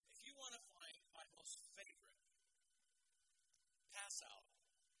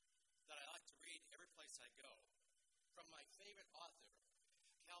my favorite author,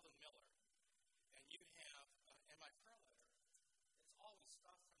 Calvin Miller, and you have, in my prayer letter, it's always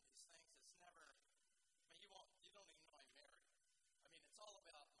stuff from these things. It's never, you don't even know I'm married. I mean, it's all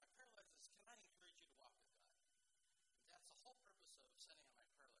about, my prayer letter is, can I encourage you to walk with God? And that's the whole purpose of sending out my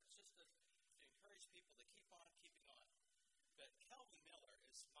prayer letters, just to encourage people to keep on keeping on. But Calvin Miller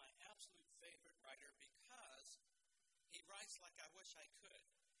is my absolute favorite writer because he writes like I wish I could.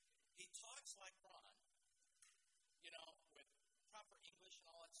 He talks like Ron, with proper English and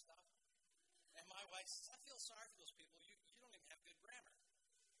all that stuff. And my wife says, I feel sorry for those people. You don't even have good grammar.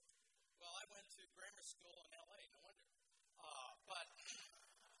 Well, I went to grammar school in L.A., no wonder. But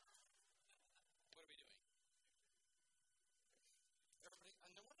what are we doing? Everybody,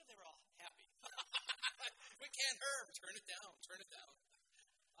 no wonder they were all happy. We can't hear. Turn it down.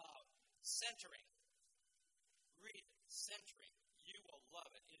 Centering. Read it. Centering. You will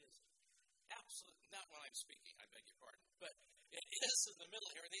love it. It is absolutely, not when I'm speaking, I beg your pardon, but it is in the middle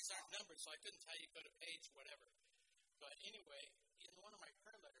here. These aren't numbers, so I couldn't tell you go to page whatever. But anyway, in one of my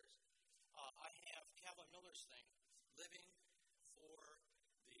prayer letters, I have Calvin Miller's thing, living for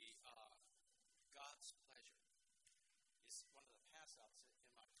the God's pleasure. It's one of the pass-outs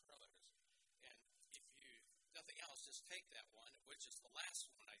in my prayer letters. And if you, nothing else, just take that one, which is the last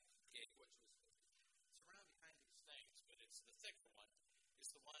one I gave, which was, it's around behind these things, but it's the thicker one.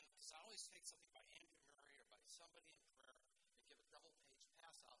 It's the one, because I always take something by Andrew Murray or by somebody in prayer and give a double-page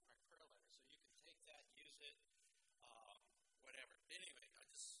pass-out in my prayer letter. So you can take that, use it, whatever. But anyway, I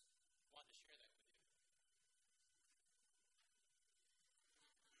just wanted to share that with you.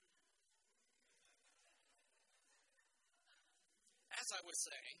 As I was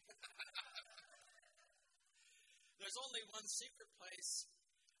saying, there's only one secret place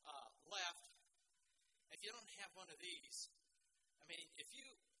left. If you don't have one of these, I mean, if you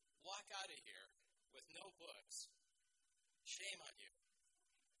walk out of here with no books, shame on you.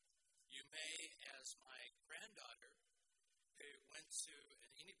 You may, as my granddaughter, who went to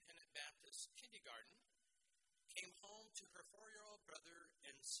an independent Baptist kindergarten, came home to her 4-year-old brother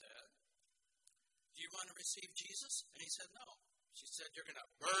and said, do you want to receive Jesus? And he said, no. She said, you're going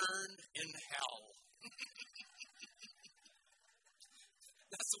to burn in hell.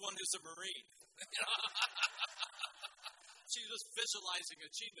 That's the one who's a Marine. She was visualizing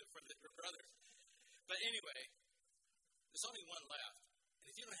achievement for her brothers. But anyway, there's only one left. And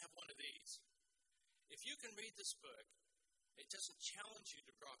if you don't have one of these, if you can read this book, it doesn't challenge you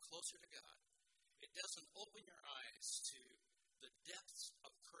to draw closer to God. It doesn't open your eyes to the depths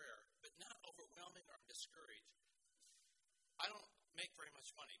of prayer, but not overwhelming or discouraged. I don't make very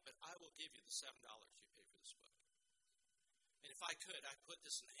much money, but I will give you the $7 you pay for this book. And if I could, I'd put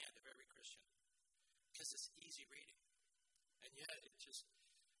this in the hand of every Christian because it's easy reading. And yet, it just,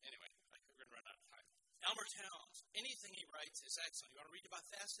 anyway, we're going to run out of time. Elmer Towns, anything he writes is excellent. You want to read about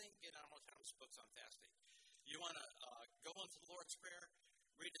fasting? Get Elmer Towns' books on fasting. You want to go into the Lord's Prayer?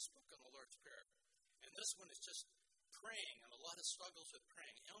 Read his book on the Lord's Prayer. And this one is just praying and a lot of struggles with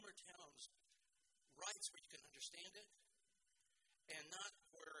praying. Elmer Towns writes where you can understand it and not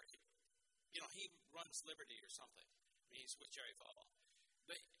where, he runs Liberty or something. I mean, he's with Jerry Falwell.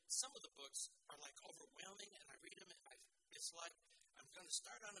 But some of the books are like overwhelming, and I read them, and it's like I'm going to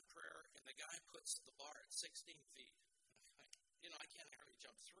start on a prayer, and the guy puts the bar at 16 feet. I can't hardly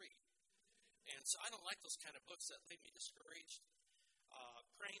jump 3. And so I don't like those kind of books that leave me discouraged.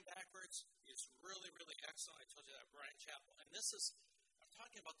 Praying Backwards is really, really excellent. I told you that, Brian Chappell. And I'm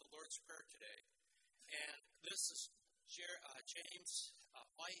talking about the Lord's Prayer today. And this is James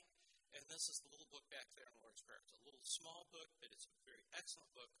White, and this is the little book back there on the Lord's Prayer. It's a little small book, but it's a very excellent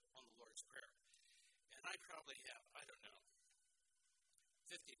book on the Lord's Prayer. And I probably have,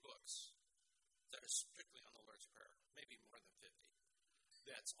 50 books that are strictly on the Lord's Prayer, maybe more than 50.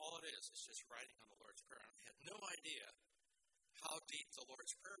 That's all it is. It's just writing on the Lord's Prayer. I had no idea how deep the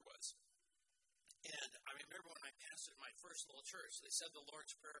Lord's Prayer was. And I remember when I pastored my first little church, they said the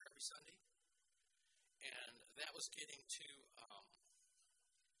Lord's Prayer every Sunday. And that was getting too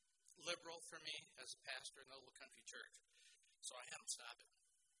liberal for me as a pastor in a little country church. So I had them stop it.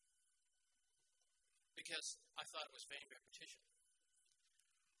 Because I thought it was vain repetition.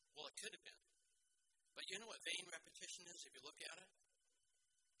 Well, it could have been. But you know what vain repetition is if you look at it?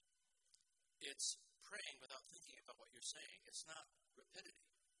 It's praying without thinking about what you're saying. It's not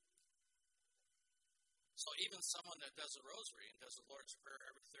rapidity. So even someone that does a rosary and does the Lord's Prayer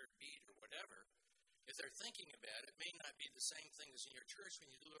every third beat or whatever, if they're thinking about it, it may not be the same thing as in your church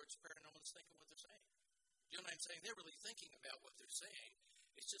when you do the Lord's Prayer and no one's thinking what they're saying. You know what I'm saying? They're really thinking about what they're saying.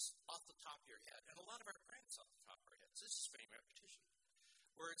 It's just off the top of your head. And a lot of our praying is off the top of our heads. This is vain repetition.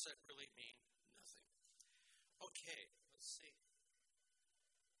 Words that really mean nothing. Okay, Let's see.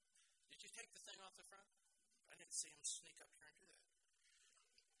 Did you take the thing off the front? I didn't see him sneak up here and do that.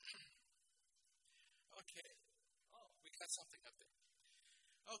 Okay. Oh, we got something up there.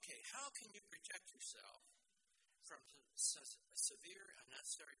 Okay, how can you protect yourself from severe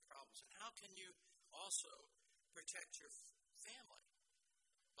unnecessary problems? And how can you also protect your family?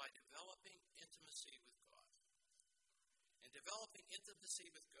 By developing intimacy with God. And developing intimacy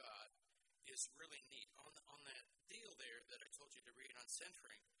with God is really neat. On that deal there that I told you to read on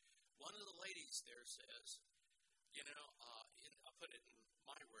centering, one of the ladies there says, I'll put it in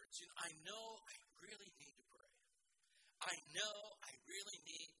my words, I know I really need to pray. I know I really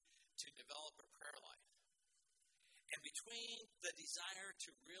need to develop a prayer life. And between the desire to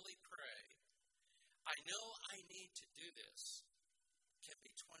really pray, I know I need to do this, can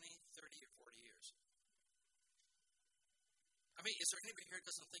be 20, 30, or 40 years. I mean, is there anybody here who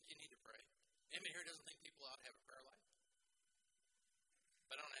doesn't think you need to pray? Anybody here who doesn't think people ought to have a prayer life?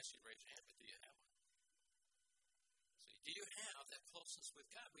 But I don't ask you to raise your hand, but do you have one? See, do you have that closeness with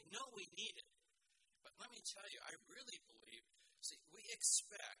God? We know we need it. But let me tell you, I really believe, we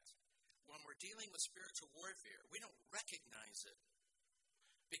expect when we're dealing with spiritual warfare, we don't recognize it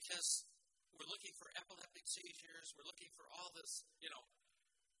because we're looking for epileptic seizures, we're looking for all this,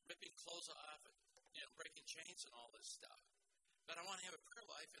 ripping clothes off and, breaking chains and all this stuff. But I want to have a prayer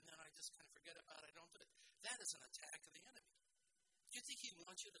life, and then I just kind of forget about it. I don't do it. That is an attack of the enemy. Do you think he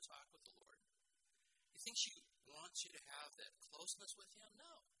wants you to talk with the Lord? You think she wants you to have that closeness with him?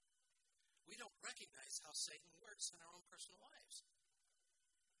 No. We don't recognize how Satan works in our own personal lives.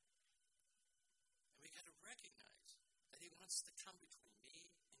 And we got to recognize that he wants to come between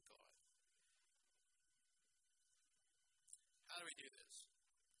me and God. How do we do this?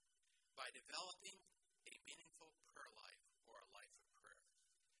 By developing a meaningful prayer life or a life of prayer.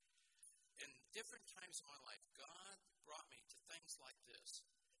 In different times in my life, God brought me to things like this,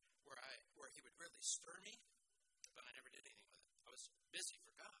 where he would really stir me, but I never did anything with it. I was busy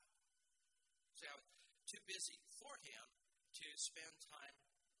for God. See, I was too busy for him to spend time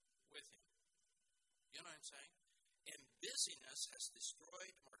with him. You know what I'm saying? And busyness has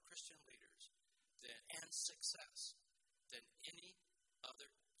destroyed more Christian leaders and success than any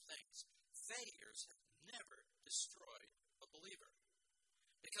other things. Failures have never destroyed a believer.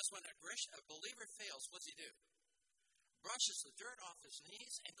 Because when a believer fails, what does he do? Brushes the dirt off his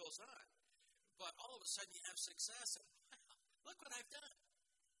knees and goes on. But all of a sudden you have success and, wow, look what I've done.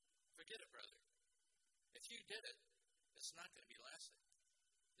 Forget it, brother. If you did it, it's not going to be lasting.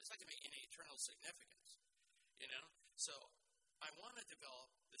 There's not going to be any eternal significance. So I want to develop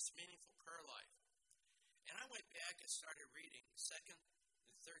this meaningful prayer life. And I went back and started reading 2nd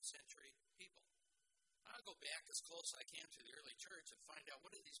and 3rd century people. I'll go back as close as I can to the early church and find out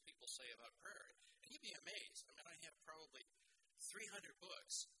what do these people say about prayer. And you'd be amazed. I mean, I have probably 300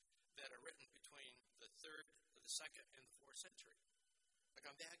 books that are written between the 3rd, the 2nd, and the 4th century. I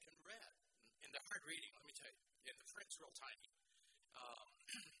gone back and read. And they're hard reading, let me tell you. Yeah, the print's real tiny.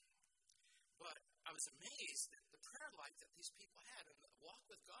 But I was amazed at the prayer life that these people had and the walk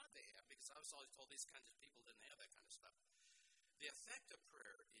with God they have, because I was always told these kinds of people didn't have that kind of stuff. The effect of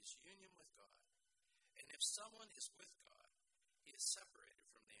prayer is union with God. And if someone is with God, he is separated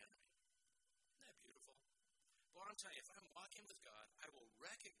from the enemy. Isn't that beautiful? Well, I'm telling you, if I'm walking with God, I will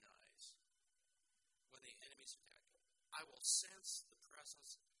recognize when the enemy's attacking. I will sense the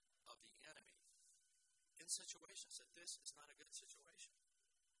presence of the enemy in situations that this is not a good situation.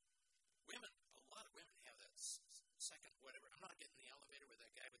 Women, a lot of women have that second whatever. I'm not getting in the elevator with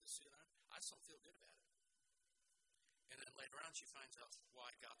that guy with the suit on. I just don't feel good about it. And then later on she finds out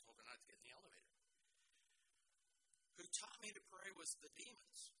why God told her not to get in the elevator. Who taught me to pray was the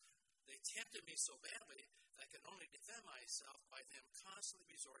demons. They tempted me so badly that I could only defend myself by them constantly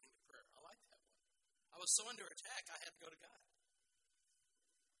resorting to prayer. I like that one. I was so under attack, I had to go to God.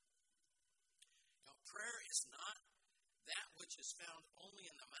 Now, prayer is not that which is found only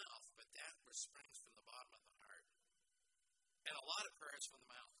in the mouth, but that which springs from the bottom of the heart. And a lot of prayer is from the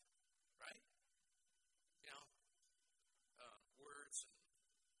mouth, right? Words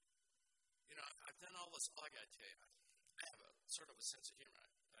and, I've done all this. All I got to tell you, I have a sort of a sense of humor.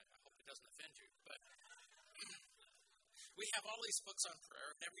 I hope it doesn't offend you, but we have all these books on prayer,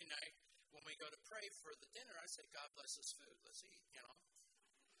 and every night when we go to pray for the dinner, I say, God bless this food, let's eat,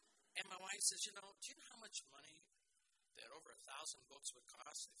 And my wife says, do you know how much money that over 1,000 books would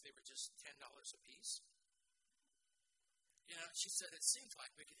cost if they were just $10 a piece? She said, it seems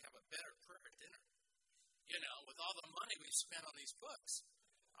like we could have a better prayer dinner, with all the money we spent on these books.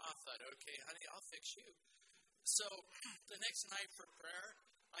 I thought, okay, honey, I'll fix you. So the next night for prayer,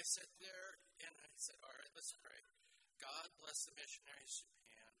 I sat there and I said, all right, let's pray. God bless the missionaries in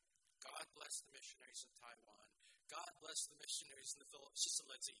Japan. God bless the missionaries in Taiwan. God bless the missionaries in the Philippines. She said,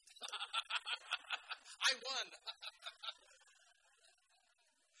 let's eat. I won.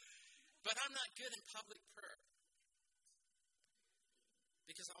 But I'm not good in public prayer.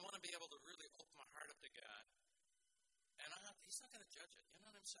 Because I want to be able to really open my heart up to God. And He's not going to judge it. You know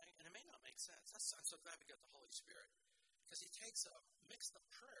what I'm saying? And it may not make sense. I'm so glad we got the Holy Spirit. Because He takes a mixed up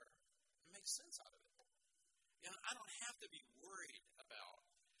prayer and makes sense out of it. You know, I don't have to be worried about,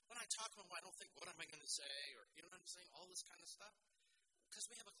 when I talk to Him, I don't think, what am I going to say? Or, you know what I'm saying? All this kind of stuff. Because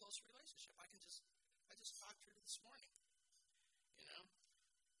we have a close relationship. I just talked to her this morning, you know,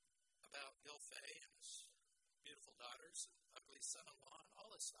 about Bill Fay and his beautiful daughters and ugly son-in-law and all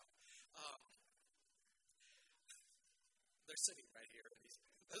this stuff. They're sitting right here.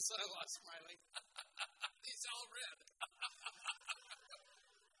 The son-in-law's smiling. He's all red.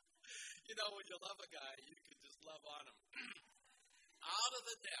 You know, when you love a guy, you can just love on him. Out of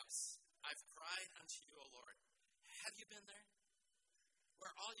the depths, I've cried unto you, O Lord. Have you been there?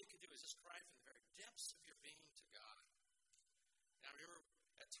 Where all you can do is just cry from the very depths of your being to God. And I remember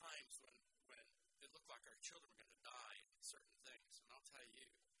at times when it looked like our children were going to die in certain things. And I'll tell you,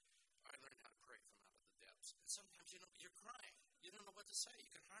 I learned how to pray from out of the depths. And sometimes, you know, you're crying. You don't know what to say.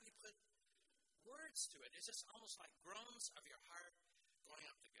 You can hardly put words to it. It's just almost like groans of your heart going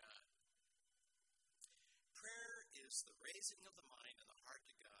up to God. Prayer is the raising of the mind and the heart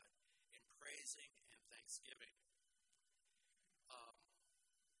to God in praising and thanksgiving.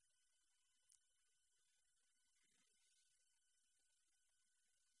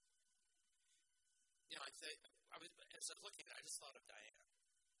 You know, as I was looking at it, I just thought of Diane.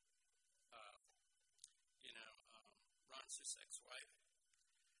 You know, Ron Susek's wife.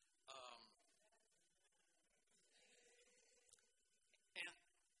 And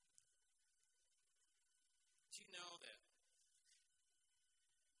do you know that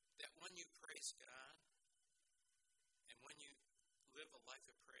when you praise God and when you live a life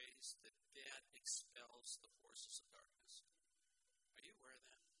of praise, that expels the forces of darkness? Are you aware of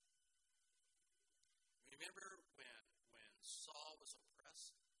that? Remember when Saul was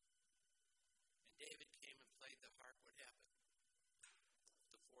oppressed and David came and played the harp, what happened?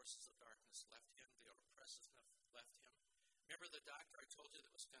 The forces of darkness left him. The oppressiveness left him. Remember the doctor I told you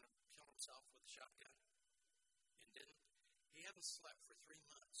that was going to kill himself with a shotgun and didn't? He hadn't slept for 3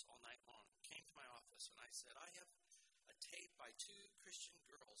 months all night long. Came to my office and I said, I have a tape by 2 Christian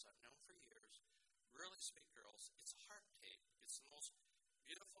girls I've known for years, really sweet girls. It's a harp tape. It's the most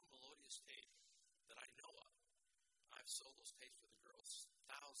beautiful, melodious tape that I know of. I've sold those tapes for the girls,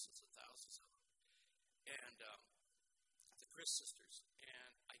 thousands and thousands of them. And the Chris sisters.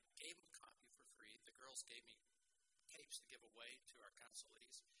 And I gave them a copy for free. The girls gave me tapes to give away to our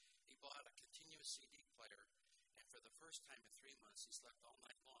counselees. He bought a continuous CD player, and for the first time in 3 months, he slept all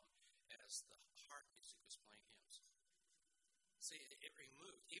night long as the harp music was playing hymns. See, it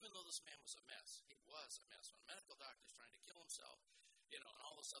removed, even though this man was a mess, he was a mess. When a medical doctor is trying to kill himself, you know, and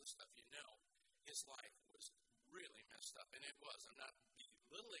all this other stuff, you know, his life was really messed up, and it was. I'm not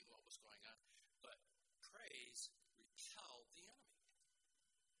belittling what was going on, but praise repelled the enemy.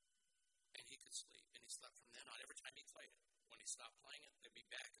 And he could sleep, and he slept from then on every time he played it. When he stopped playing it, they'd be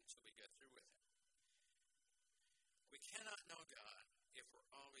back until we got through with him. We cannot know God if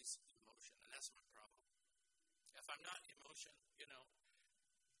we're always in motion, and that's my problem. If I'm not in motion, you know,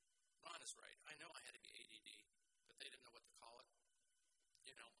 Ron is right. I know I had to be ADD, but they didn't know what to call it,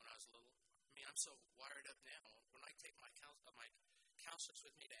 you know, when I was little. I mean, I'm so wired up now. When I take my counselors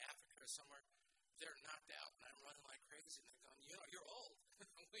with me to Africa or somewhere, they're knocked out, and I'm running like crazy, and they're going, you know, you're old.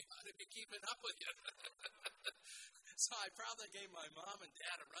 We ought to be keeping up with you. So I probably gave my mom and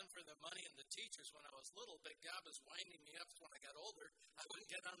dad a run for the money and the teachers when I was little, but God was winding me up so when I got older, I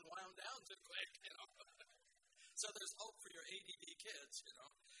wouldn't get unwound down too quick, you know. So there's hope for your ADD kids, you know.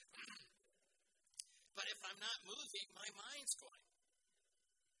 But if I'm not moving, my mind's going.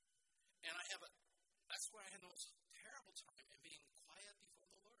 And that's why I had the most terrible time in being quiet before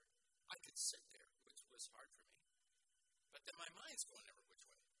the Lord. I could sit there, which was hard for me. But then my mind's going every which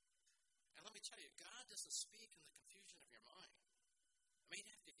way. And let me tell you, God doesn't speak in the confusion of your mind. I mean,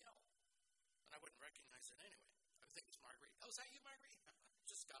 you'd have to yell. And I wouldn't recognize it anyway. I would think it's Marguerite. Oh, is that you, Marguerite?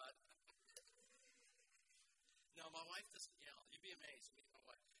 Just God. No, my wife doesn't yell. You'd be amazed. You know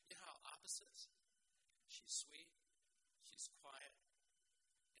what? You know how opposites? She's sweet, she's quiet,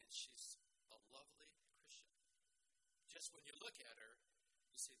 and she's a lovely Christian. Just when you look at her,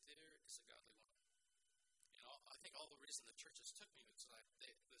 you say, there is a godly woman. You know, I think all the reason the churches took me was my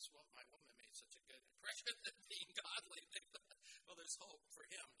woman made such a good impression at being godly. Well, there's hope for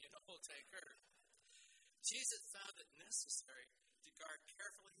him. You know, we'll take her. Jesus found it necessary to guard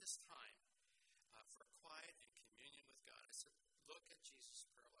carefully his time for quiet and communion with God. I said, look at Jesus'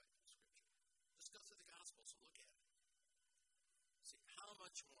 prayer life in Scripture. Just go through the Gospels and look at it. See, how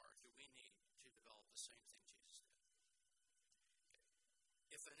much more do we need to develop the same thing Jesus did? Okay.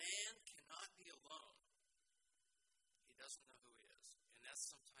 If a man cannot be alone, he doesn't know who he is. And that's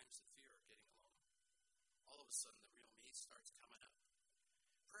sometimes the fear of getting alone. All of a sudden, the real me starts coming up.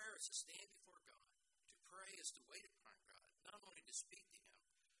 Prayer is to stand before God. To pray is to wait upon God, not only to speak to him,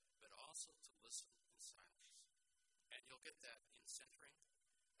 but also to listen in silence. And you'll get that in Centering.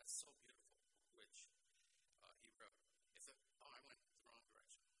 That's so beautiful, which he wrote. I went the wrong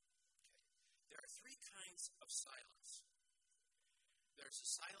direction. Okay. There are three kinds of silence. There's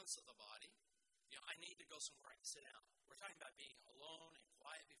the silence of the body. You know, I need to go somewhere and sit down. We're talking about being alone and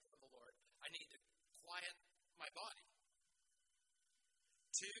quiet before the Lord. I need to quiet my body.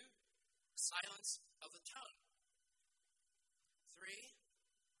 2, silence of the tongue. 3,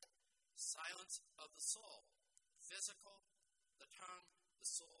 silence of the soul. Physical, the tongue, the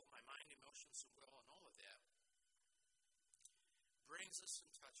soul, my mind, emotions, and will, and all of that brings us in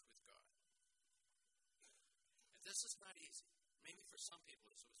touch with God. And this is not easy. Maybe for some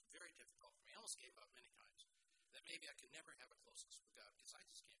people it was very difficult for me. I almost gave up many times. That maybe I could never have a closeness with God because I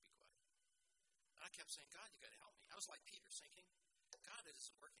just can't be quiet. And I kept saying, God, you got to help me. I was like Peter thinking, God, it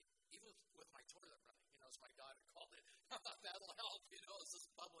isn't working. Even with my toilet running, as my daughter called it, I thought that'll help. It's just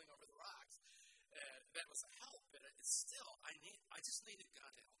bubbling over the rocks. That was a help, but it's still, I just needed God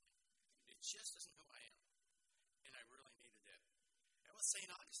to help me. It just isn't who I am. And I really needed it. That was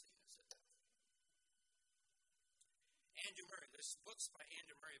St. Augustine who said that. Andrew Murray, there's books by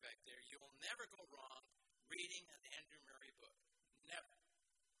Andrew Murray back there. You'll never go wrong reading an Andrew Murray book. Never.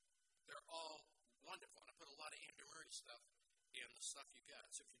 They're all wonderful. And I put a lot of Andrew Murray stuff in the stuff you got.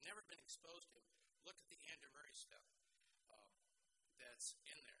 So if you've never been exposed to him, look at the Andrew Murray stuff that's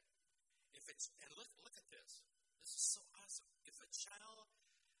in there. And look at this. This is so awesome. If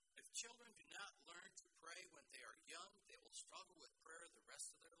children do not learn to pray when they are young, they will struggle with prayer the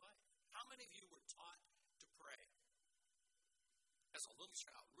rest of their life. How many of you were taught to pray as a little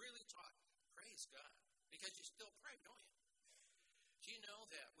child? Really taught? Praise God. Because you still pray, don't you? Do you know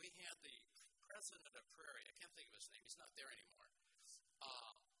that we had the president of Prairie, I can't think of his name, he's not there anymore.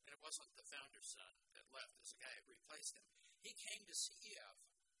 And it wasn't the founder's son that left, it was the guy who replaced him. He came to CEF.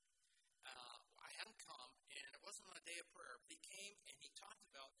 I hadn't come, and it wasn't on a day of prayer, but he came and he talked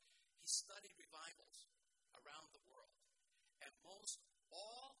about, he studied revivals around the world. And most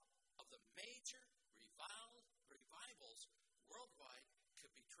all of the major revivals worldwide could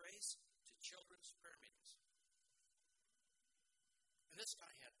be traced to children's prayer meetings. And this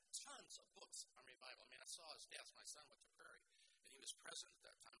guy had tons of books on revival. I saw his desk. My son went to Prairie, and he was president at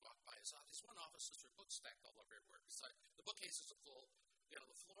that time, walked by his office. One office, there were books stacked all over everywhere. Besides, the bookcases are full.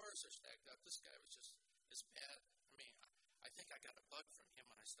 The floors are stacked up. This guy was just as bad. I think I got a bug from him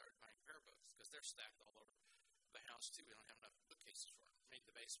when I started buying prayer books, because they're stacked all over the house, too. We don't have enough bookcases for them.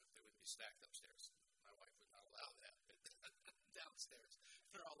 The basement, they wouldn't be stacked upstairs. My wife would not allow that. Downstairs,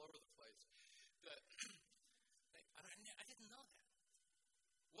 they're all over the place. But I didn't know that.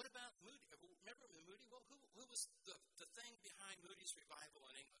 What about Moody? Remember Moody? Well, who was the thing behind Moody's revival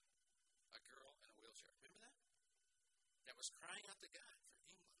in England? A girl in a wheelchair. Remember that? That was crying out to God for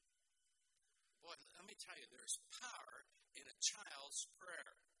England. Boy, let me tell you, there's power in a child's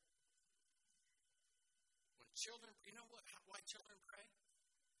prayer. When children, you know why children pray?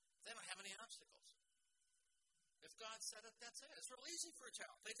 They don't have any obstacles. If God said it, that's it. It's real easy for a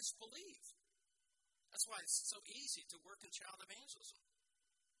child. They just believe. That's why it's so easy to work in child evangelism.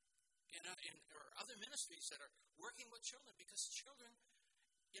 Or other ministries that are working with children, because children,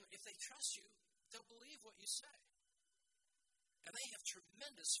 if they trust you, they'll believe what you say. And they have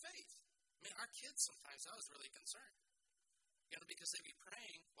tremendous faith. Our kids sometimes, I was really concerned. Because they'd be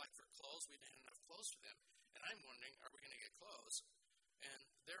praying, like for clothes, we didn't have enough clothes for them. And I'm wondering, are we going to get clothes? And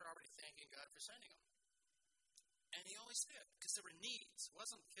they're already thanking God for sending them. And he always did, because there were needs. It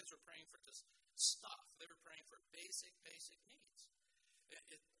wasn't kids were praying for just stuff. They were praying for basic needs.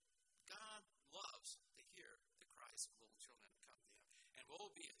 God loves to hear the cries of little children that come to him. And woe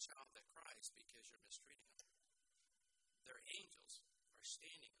be a child that cries because you're mistreating them. Their angels are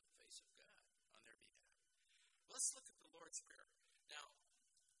standing in the face of God on their behalf. Let's look at the Lord's Prayer. Now,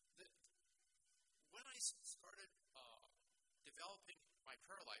 when I started developing my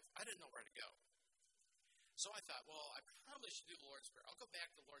prayer life, I didn't know where to go. So I thought, well, I probably should do the Lord's Prayer. I'll go back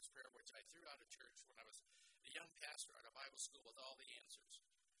to the Lord's Prayer, which I threw out of church when I was a young pastor at a Bible school with all the answers,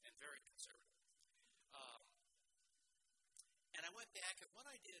 and very conservative. And I went back, and what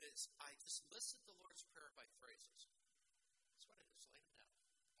I did is I just listed the Lord's Prayer by phrases. That's what I just laid it down.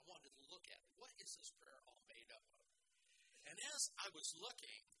 I wanted to look at it. What is this prayer all made up of? And as I was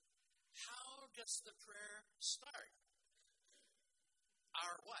looking, how does the prayer start?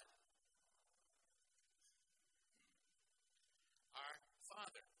 Our what? Our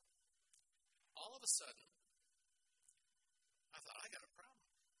Father. All of a sudden, I thought, I got a problem.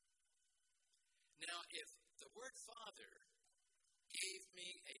 Now, if the word Father gave me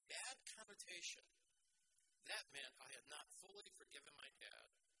a bad connotation, that meant I had not fully forgiven my dad.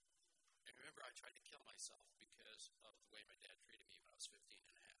 And remember, I tried to kill myself because of the way my dad treated me when I was 15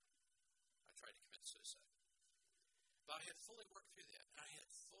 and a half. I tried to commit suicide. But I had fully worked through that. And I had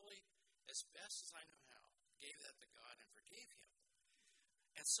fully, as best as I knew how, gave that to God and forgave him.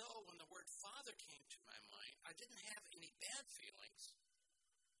 And so when the word Father came to my mind, I didn't have any bad feelings.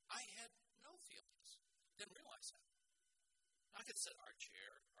 I had no feelings. Didn't realize that. I could have said our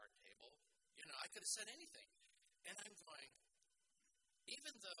chair, our table. I could have said anything. And I'm going,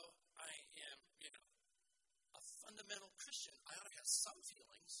 even though I am, a fundamental Christian, I ought to have some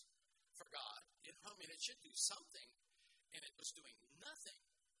feelings for God. It should do something. And it was doing nothing.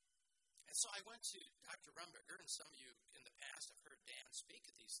 And so I went to Dr. Rumberger, and some of you in the past have heard Dan speak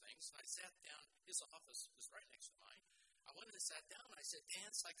at these things, and I sat down. His office was right next to mine. I went and sat down, and I said, Dan,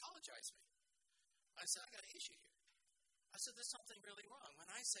 psychologize me. I said, I got an issue here. I said, there's something really wrong.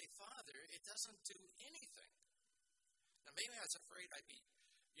 When I say Father, it doesn't do anything. Now, maybe I was afraid I'd be,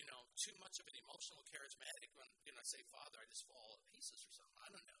 too much of an emotional charismatic when, I say Father, I just fall to pieces or something.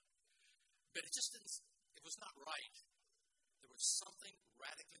 I don't know. But it just didn't, it was not right. There was something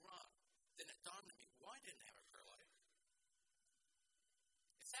radically wrong. Then it dawned on me, why didn't I have a prayer life?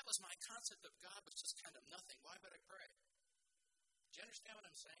 If that was my concept of God was just kind of nothing, why would I pray? Do you understand what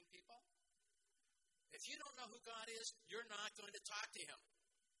I'm saying, people? If you don't know who God is, you're not going to talk to him.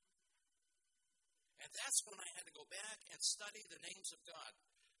 And that's when I had to go back and study the names of God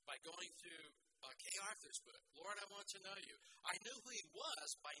by going through Kay Arthur's book. Lord, I want to know you. I knew who he was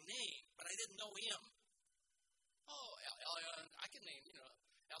by name, but I didn't know him. Oh, Elyon, I can name,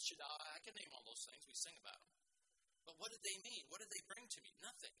 El Shaddai, I can name all those things. We sing about them. But what did they mean? What did they bring to me?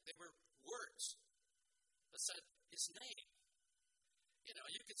 Nothing. They were words that said his name.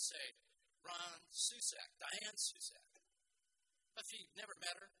 You could say Ron Susak, Diane Susak. But if you never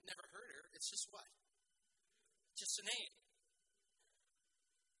met her, never heard her, it's just what? Just a name.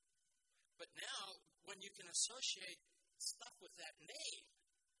 But now, when you can associate stuff with that name,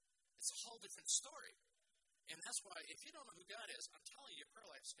 it's a whole different story. And that's why, if you don't know who God is, I'm telling you, your prayer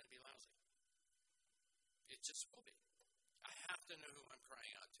life is going to be lousy. It just will be. I have to know who I'm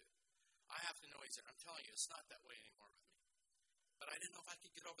crying out to. I have to know I'm telling you, it's not that way anymore with me. But I didn't know if I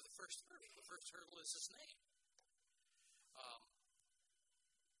could get over the first hurdle. The first hurdle is his name.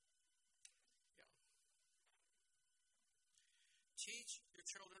 Teach your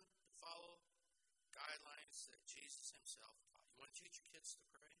children to follow guidelines that Jesus himself taught. You want to teach your kids to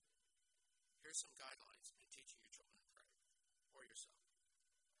pray? Here's some guidelines in teaching your children to pray, or yourself.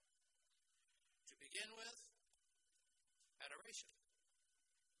 To begin with, adoration.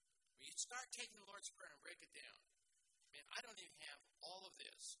 When you start taking the Lord's Prayer and break it down, I don't even have all of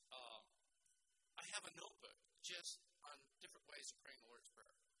this. I have a notebook just on different ways of praying the Lord's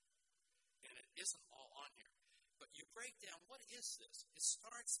Prayer. And it isn't all on here. But you break down, what is this?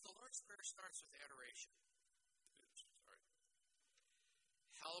 The Lord's Prayer starts with adoration.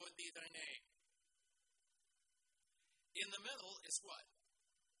 Hallowed be thy name. In the middle is what?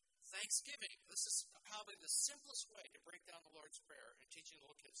 Thanksgiving. This is probably the simplest way to break down the Lord's Prayer and teaching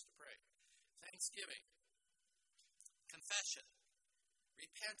little kids to pray. Thanksgiving. Confession.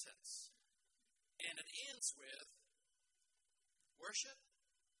 Repentance. And it ends with worship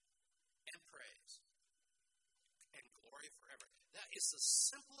and praise. And glory forever. That is the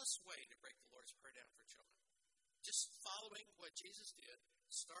simplest way to break the Lord's Prayer down for children. Just following what Jesus did.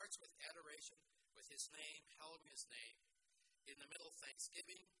 Starts with adoration, with his name, hallowing his name. In the middle,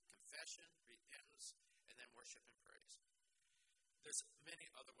 thanksgiving, confession, repentance, and then worship and praise. There's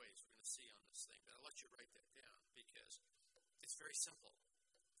many other ways we're going to see on this thing, but I'll let you write that down because it's very simple.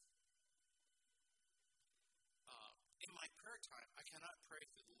 In my prayer time, I cannot pray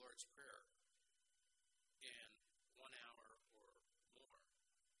through the Lord's Prayer in 1 hour or more.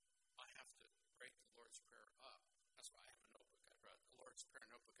 I have to break the Lord's Prayer up. That's why I have a notebook. I brought a Lord's Prayer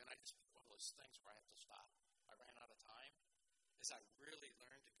notebook, and I just picked one of those things where I have to stop. I ran out of time. As I really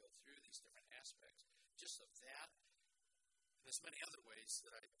learned to go through these different aspects, just of that, and there's many other ways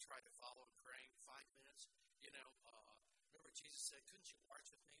that I try to follow in praying. 5 minutes. Remember Jesus said, couldn't you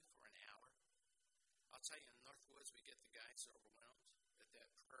march with me for an hour? I'll I'll tell you, in Northwoods, we get the guys overwhelmed at that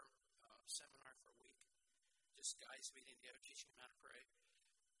prayer seminar for a week. Just guys meeting together, teaching them how to pray.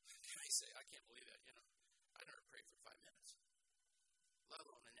 I say, I can't believe that. I never prayed for 5 minutes, let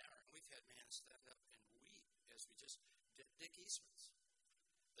alone an hour. And we've had men stand up and weep as we just did Dick Eastman's,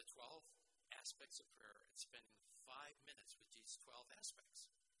 the 12 aspects of prayer, and spending 5 minutes with these 12 aspects.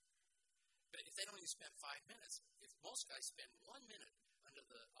 But if they don't even spend 5 minutes, if most guys spend 1 minute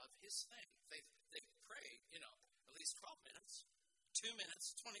of his thing, they pray, at least 12 minutes, 2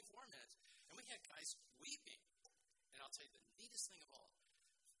 minutes, 24 minutes. And we had guys weeping. And I'll tell you the neatest thing of all,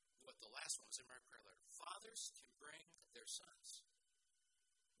 what the last one was in my prayer letter. Fathers can bring their sons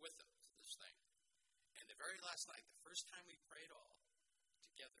with them to this thing. And the very last night, the first time we prayed all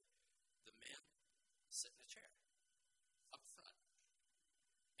together, the men sit in a chair up front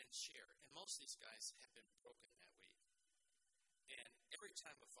and share. And most of these guys have been broken that week. And every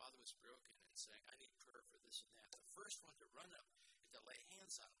time a father was broken and saying, I need prayer for this and that, the first one to run up and to lay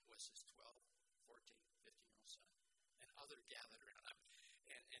hands on him was his 12, 14, 15-year-old son. And others gathered around him.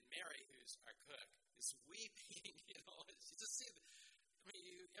 And Mary, who's our cook, is weeping, She just see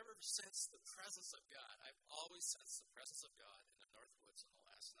you ever sense the presence of God? I've always sensed the presence of God in the Northwoods on the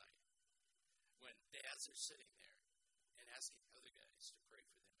last night. When dads are sitting there and asking other guys to pray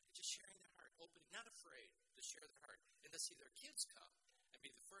for them, and just sharing their heart, opening, not afraid to share their heart, and to see their kids come and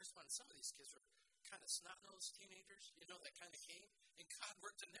be the first one. Some of these kids are kind of snot-nosed teenagers, that kind of came, and God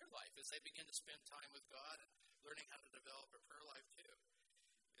worked in their life as they begin to spend time with God and learning how to develop a prayer life too.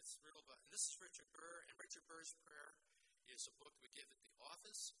 It's real, and this is Richard Burr, and Richard Burr's prayer is a book we give at the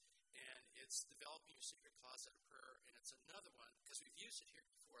office, and it's Developing Your Secret Closet of Prayer, and it's another one, because we've used it here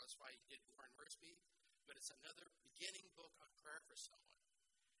before, that's why he did Warren Wiersbe, but it's another beginning book on prayer for someone.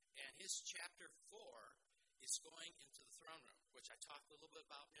 And his chapter 4 is going into the throne room, which I talked a little bit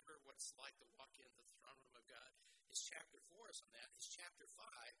about. Remember what it's like to walk into the throne room of God? His chapter 4 is on that. His chapter 5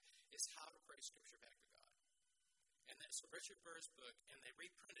 is how to pray Scripture back to God. And that's Richard Burr's book, and they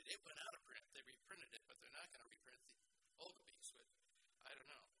reprinted it. It went out of print. They reprinted it, but they're not going to reprint the old piece with, I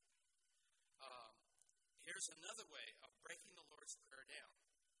don't know. Here's another way of breaking the Lord's Prayer down.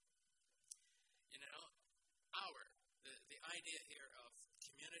 The idea here of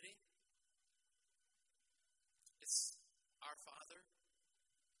community, it's our Father,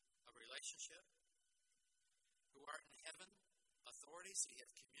 a relationship, who art in heaven, authority, so you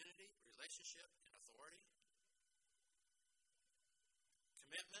have community, relationship, and authority.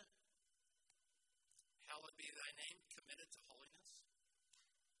 Commitment, hallowed be thy name, committed to holiness.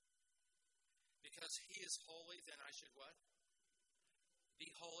 Because he is holy, then I should what?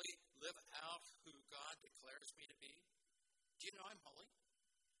 Be holy, live out who God declares me to be. Do you know I'm holy?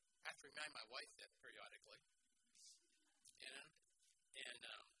 I have to remind my wife that periodically. And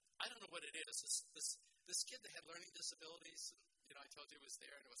I don't know what it is. This kid that had learning disabilities, I told you he was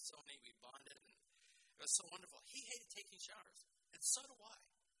there, and it was so neat. We bonded, and it was so wonderful. He hated taking showers, and so do I.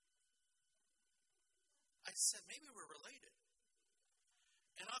 I said, maybe we're related.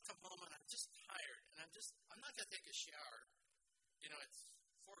 And I'll come home, and I'm just tired, and I'm not going to take a shower. It's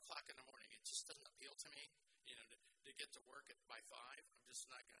 4 o'clock in the morning. It just doesn't appeal to me, to get to work by 5. I'm just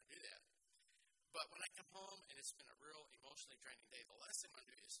not going to do that. But when I come home, and it's been a real emotionally draining day, the last thing I want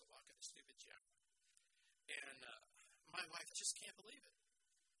to do is to walk in a stupid shower. And my wife just can't believe it.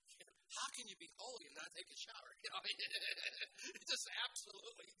 How can you be holy and not take a shower? It just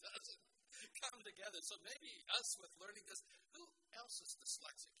absolutely doesn't come together. So maybe us with learning this. Who else is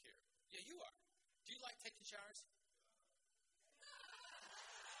dyslexic here? Yeah, you are. Do you like taking showers?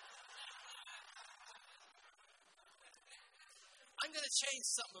 I'm going to change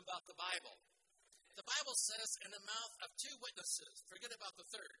something about the Bible. The Bible says, in the mouth of 2 witnesses, forget about the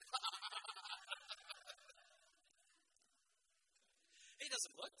third. He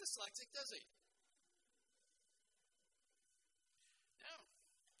doesn't look dyslexic, does he? No.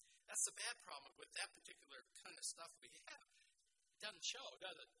 That's the bad problem with that particular kind of stuff we have. It doesn't show,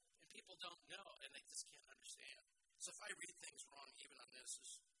 does it? And people don't know, and they just can't understand. So if I read things wrong, even on this,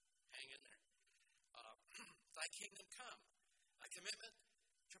 just hang in there. Thy kingdom come. A commitment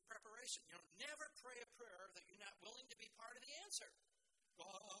to preparation. Never pray a prayer that you're not willing to be part of the answer.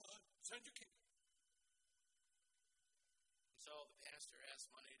 God, send your kingdom. So the pastor asked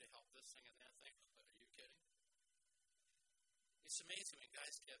money to help this thing and that thing. Are you kidding? It's amazing when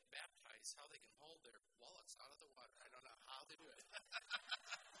guys get baptized how they can hold their wallets out of the water. I don't know how they do it.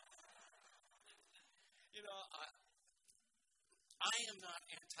 I am not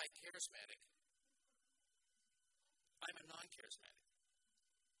anti-charismatic. I'm a non-charismatic.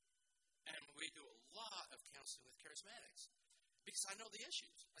 And we do a lot of counseling with charismatics because I know the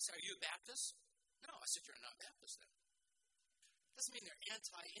issues. I say, are you a Baptist? No, I said, you're not Baptist then. Doesn't mean they're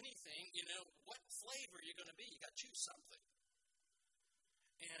anti-anything. What flavor are you going to be? You got to choose something.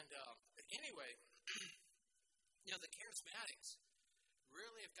 And anyway, the charismatics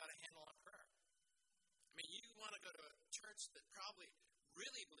really have got a handle on prayer. I mean, you want to go to a church that probably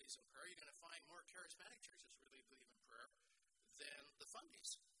really believes in prayer, you're going to find more charismatic churches really believe in prayer than the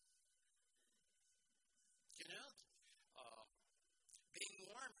fundies. Being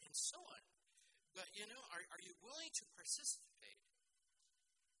warm and so on. But, are you willing to participate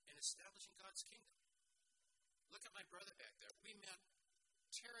in establishing God's kingdom? Look at my brother back there. We met,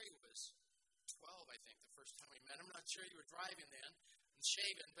 Terry was 12, I think, the first time we met. I'm not sure you were driving then and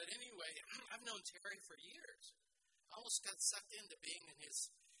shaving. But anyway, I've known Terry for years. I almost got sucked into being in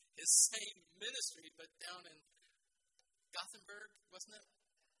his same ministry, but down in Gothenburg, wasn't it?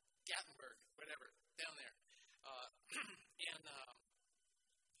 Gattenburg, whatever, down there.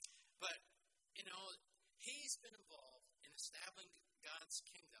 But he's been involved in establishing God's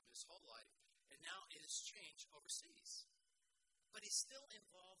kingdom his whole life, and now it has changed overseas. But he's still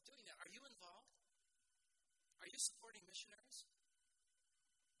involved doing that. Are you involved? Are you supporting missionaries?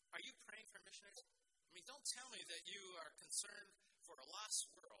 Are you praying for missionaries? I mean, don't tell me that you are concerned for a lost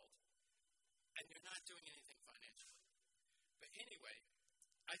world and you're not doing anything financially. But anyway,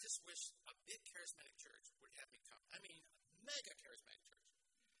 I just wish a big charismatic church would have me come. I mean, mega charismatic church.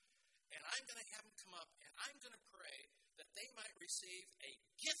 And I'm going to have them come up, and I'm going to pray that they might receive a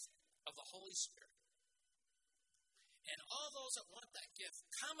gift of the Holy Spirit. And all those that want that gift,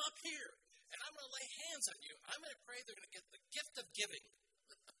 come up here, and I'm going to lay hands on you. I'm going to pray they're going to get the gift of giving.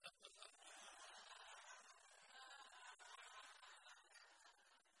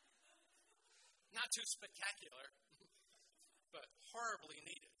 Not too spectacular, but horribly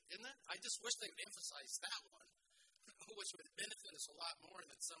needed, isn't it? I just wish they would emphasize that one, which would benefit us a lot more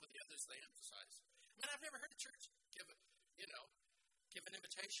than some of the others they emphasize. I mean, I've never heard a church give an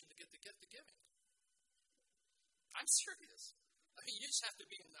invitation to get the gift of giving. I'm serious. I mean, you just have to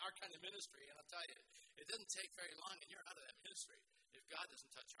be in our kind of ministry, and I'll tell you, it doesn't take very long, and you're out of that ministry if God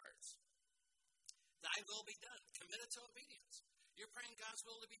doesn't touch hearts. Thy will be done. Committed to obedience. You're praying God's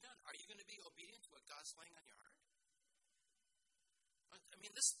will to be done. Are you going to be obedient to what God's laying on your heart? I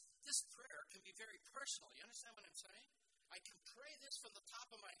mean, this prayer can be very personal. You understand what I'm saying? I can pray this from the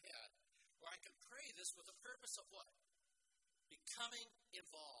top of my head, or I can pray this with the purpose of what? Becoming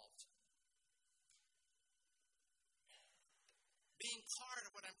involved. Being part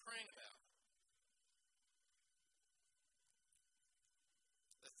of what I'm praying about.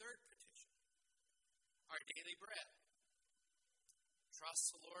 The third petition, our daily bread.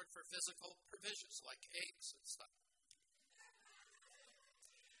 Trust the Lord for physical provisions like eggs and stuff.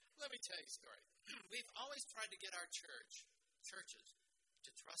 Let me tell you a story. We've always tried to get our churches, to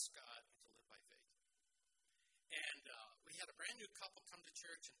trust God and to live by faith. And we had a brand new couple come to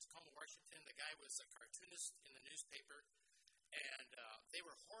church in Tacoma, Washington. The guy was a cartoonist in the newspaper. And they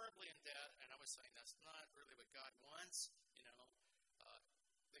were horribly in debt. And I was saying, that's not really what God wants.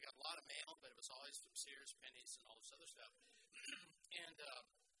 They got a lot of mail, but it was always from Sears, Pennies, and all this other stuff.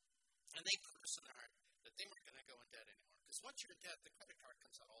 And they purposed in their heart that they weren't going to go in debt anymore. Because once you're in debt, the credit card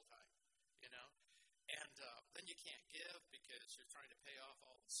comes out all the time, And then you can't give because you're trying to pay off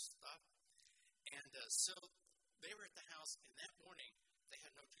all this stuff. And so they were at the house, and that morning they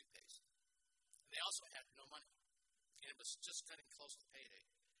had no toothpaste. And they also had no money. And it was just getting close to payday.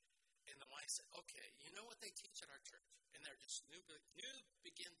 And the wife said, okay, you know what they teach at our church? And they're just new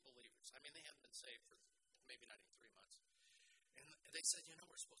begin believers. I mean, they haven't been saved for maybe not even 3 months. And they said,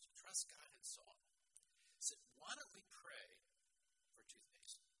 we're supposed to trust God and so on. I said, why don't we pray for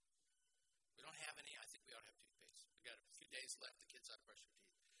toothpaste? We don't have any. I think we ought to have toothpaste. We've got a few days left. The kids ought to brush their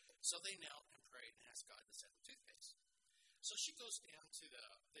teeth. So they knelt and prayed and asked God to send them toothpaste. So she goes down to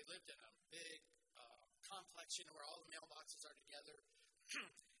they lived in a big complex, where all the mailboxes are together.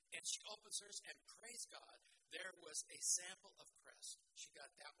 And she opens hers, and praise God, there was a sample of Crest. She got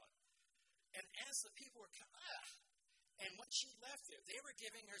that one. And as the people were coming, and when she left there, they were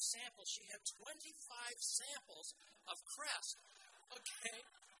giving her samples. She had 25 samples of Crest. Okay?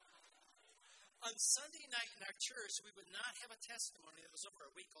 On Sunday night in our church, we would not have a testimony that was over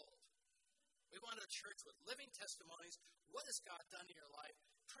a week old. We wanted a church with living testimonies. What has God done in your life?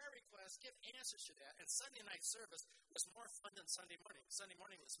 Prayer requests, give answers to that. And Sunday night service was more fun than Sunday morning. Sunday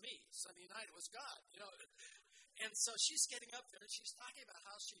morning was me. Sunday night it was God. And so she's getting up there and she's talking about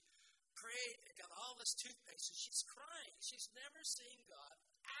how she prayed and got all this toothpaste, and she's crying. She's never seen God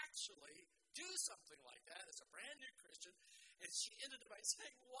actually do something like that as a brand new Christian. And she ended up by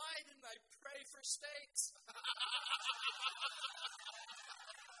saying, why didn't I pray for steaks?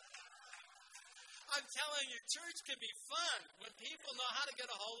 I'm telling you, church can be fun when people know how to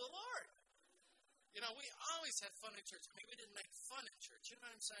get a hold of the Lord. You know, we always had fun in church. I mean, we didn't make fun in church. You know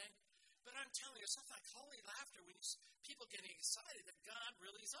what I'm saying? But I'm telling you, something like holy laughter when you people getting excited that God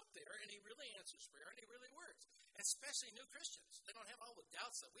really is up there and He really answers prayer and He really works. And especially new Christians. They don't have all the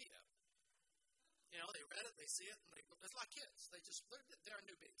doubts that we have. You know, they read it, they see it, and it's like kids. They're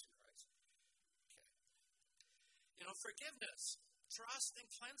new babes in Christ. Okay. You know, forgiveness, trust, and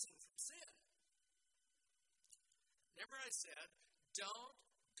cleansing from sin. Remember I said, don't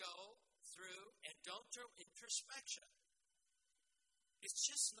go through and don't do introspection. It's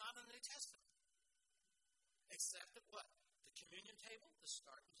just not in the New Testament. Except at what? The communion table, the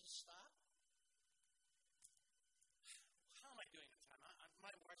start and the stop. How am I doing in time?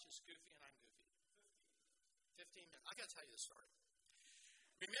 My watch is goofy and I'm goofy. 15 minutes. I got to tell you the story.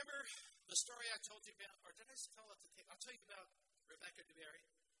 Remember the story I told you about, or did I tell it to take? I'll tell you about Rebecca DeBerry.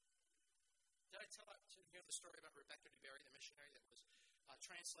 Did I tell you the story about Rebecca DeBerry, the missionary that was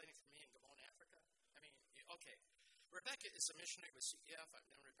translating for me in Gabon, Africa? I mean, okay. Rebecca is a missionary with CEF. I've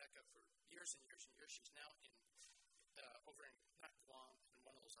known Rebecca for years and years and years. She's now over in, not Guam, in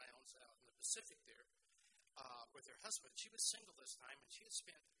one of those islands out in the Pacific there with her husband. She was single this time, and she had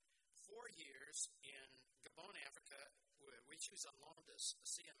spent 4 years in Gabon, Africa, where she was on loan to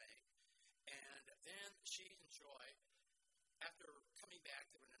CMA. And then she enjoyed, after coming back,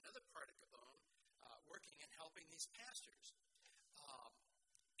 they were in another part of Gabon, working and helping these pastors.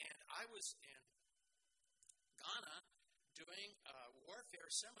 And I was in Ghana doing warfare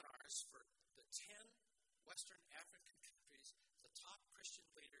seminars for the 10 Western African countries. The top Christian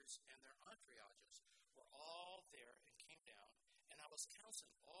leaders and their entourages were all there and came down. And I was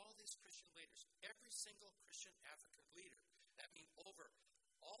counseling all these Christian leaders, every single Christian African leader. That means over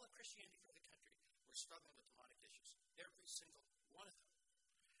all of Christianity for the country were struggling with demonic issues. Every single one of them.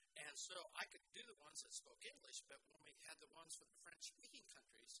 And so I could do the ones that spoke English, but when we had the ones from the French-speaking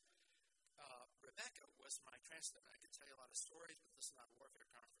countries, Rebecca was my translator. I could tell you a lot of stories, but this is not a warfare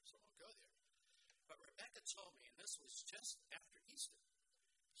conference, so I won't go there. But Rebecca told me, and this was just after Easter,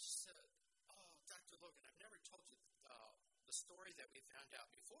 she said, "Oh, Dr. Logan, I've never told you the story that we found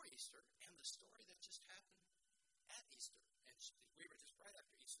out before Easter and the story that just happened at Easter." And we were just right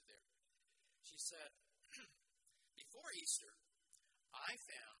after Easter there. She said, "Before Easter, I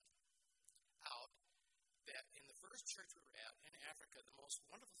found out that in the first church we were at in Africa, the most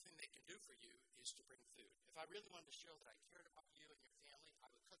wonderful thing they can do for you is to bring food. If I really wanted to show that I cared about you and your family, I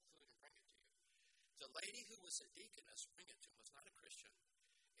would cook food and bring it to you. The lady who was a deaconess bring it to him was not a Christian,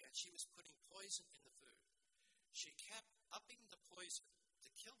 and she was putting poison in the food. She kept upping the poison to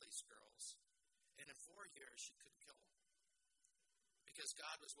kill these girls, and in 4 years she couldn't kill them. Because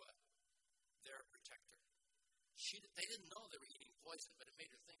God was what? Their protector. They didn't know they were eating poison, but it made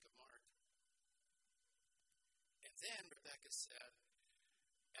her think of Mark. And then Rebecca said,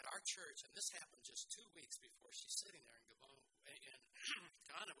 at our church, and this happened just 2 weeks before she's sitting there in Gabon, in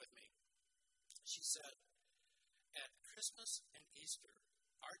Ghana with me, she said, at Christmas and Easter,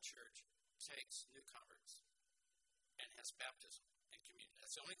 our church takes new converts and has baptism and communion.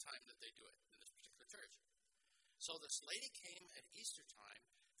 That's the only time that they do it in this particular church. So this lady came at Easter time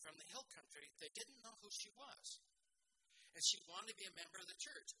from the hill country. They didn't know who she was. And she wanted to be a member of the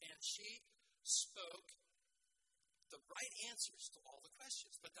church. And she spoke the right answers to all the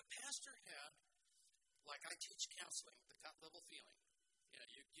questions. But the pastor had, like I teach counseling, the gut level feeling. You know,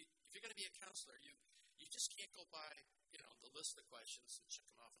 if you're going to be a counselor, you just can't go by, the list of questions and check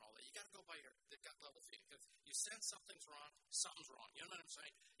them off and all that. You got to go by the gut level feeling. Because you sense something's wrong, something's wrong. You know what I'm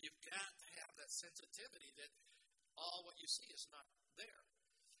saying? You've got to have that sensitivity that all what you see is not there.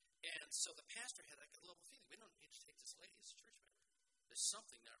 And so the pastor had that gut level feeling. We don't need to take this lady as a church member. There's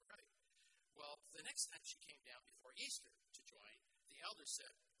something not right. Well, the next time she came down before Easter to join, the elders said,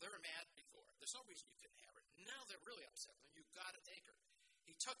 they were mad before. There's no reason you couldn't have her. Now they're really upset with her. You've got to take her.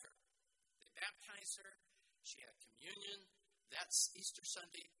 He took her. They baptized her. She had communion. That's Easter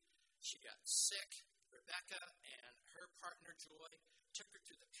Sunday. She got sick. Rebecca and her partner, Joy, took her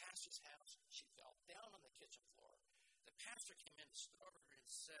to the pastor's house. She fell down on the kitchen floor. The pastor came in and stood over her and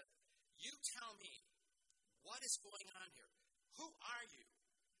said, "You tell me, what is going on here? Who are you?"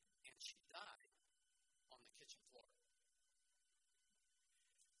 And she died on the kitchen floor.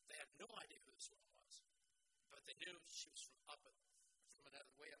 They had no idea who this woman was, but they knew she was from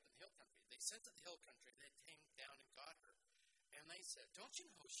another way up in the hill country. They sent to the hill country. They came down and got her. And they said, "Don't you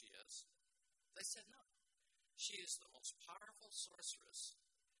know who she is?" They said, "No. She is the most powerful sorceress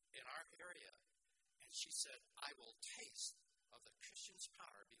in our area." And she said, "I will taste of the Christian's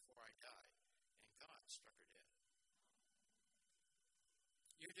power before I die." And God struck her dead.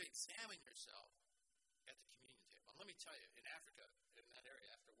 You're to examine yourself at the communion table. And let me tell you, in Africa, in that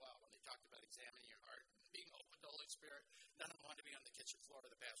area, after a while, when they talked about examining your heart and being open to the Holy Spirit, none of them wanted to be on the kitchen floor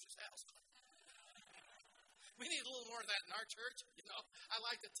of the pastor's house. We need a little more of that in our church. You know, I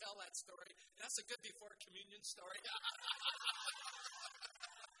like to tell that story. That's a good before communion story.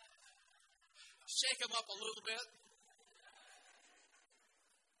 Shake them up a little bit.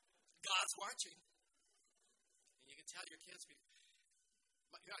 God's watching. And you can tell your kids,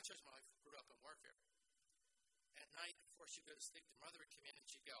 I church my wife grew up in warfare. At night, before she'd go to sleep, the mother would come in and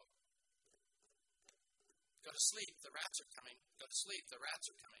she'd go to sleep, the rats are coming. Go to sleep, the rats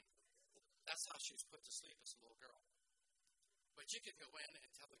are coming. That's how she was put to sleep as a little girl. But you could go in and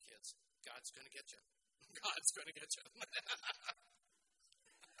tell the kids, God's going to get you. God's going to get you.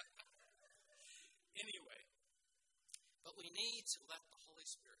 Anyway, but we need to let the Holy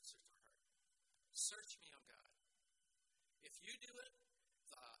Spirit search our heart. Search me, O God. If you do it,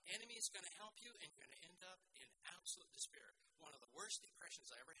 the enemy is going to help you, and you're going to end up in absolute despair. One of the worst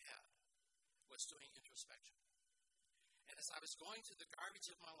depressions I ever had was doing introspection. And as I was going through the garbage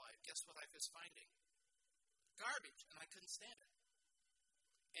of my life, guess what I was finding? Garbage, and I couldn't stand it.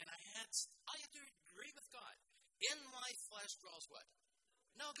 And I had to agree with God. In my flesh dwells what?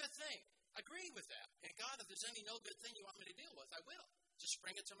 No good thing. Agree with that. And God, if there's any no good thing you want me to deal with, I will. Just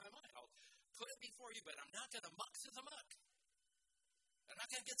bring it to my mind. I'll put it before you, but I'm not going to muck through the muck. I'm not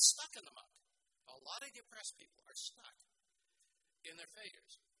going to get stuck in the muck. A lot of depressed people are stuck in their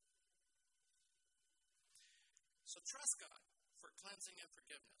failures. So trust God for cleansing and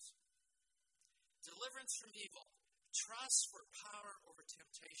forgiveness. Deliverance from evil. Trust for power over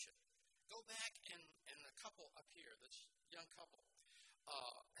temptation. Go back and a couple up here, this young couple,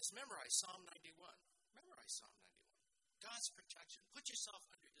 has memorized Psalm 91. Memorize Psalm 91. God's protection. Put yourself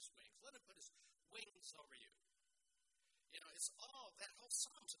under His wings. Let Him put His wings over you. You know, it's all, that whole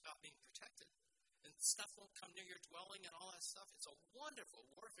Psalm's about being protected. And stuff won't come near your dwelling and all that stuff. It's a wonderful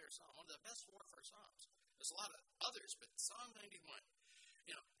warfare psalm, one of the best warfare psalms. There's a lot of others, but Psalm 91.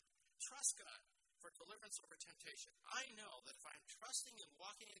 You know, trust God for deliverance over temptation. I know that if I'm trusting and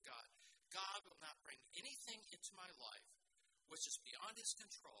walking in God, God will not bring anything into my life which is beyond His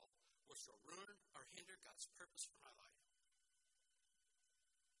control, which will ruin or hinder God's purpose for my life.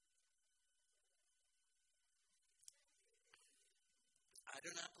 I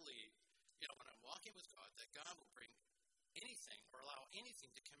do not believe, when I'm walking with God, that God will bring anything or allow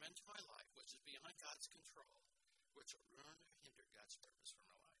anything to come into my life which is beyond God's control, which will ruin or hinder God's purpose for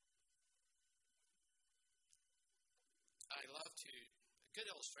my life. I love to, a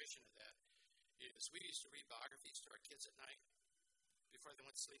good illustration of that is we used to read biographies to our kids at night before they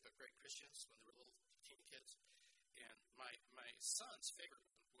went to sleep at Great Christians when they were little teen kids. And my son's favorite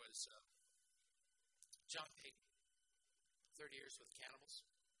one was John Payton, 30 Years with Cannibals.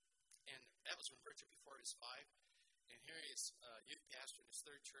 And that was when Richard before he was 5. And here he is, youth pastor in his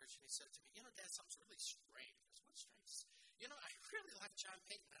third church, and he said to me, Dad, something's really strange. I said, what's strange? I really like John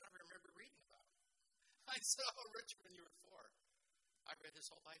Payton. I don't remember reading about him. I said, Richard, when you were 4, I read his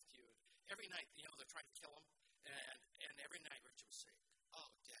whole life to you. And every night, they're trying to kill him. And every night Richard would say,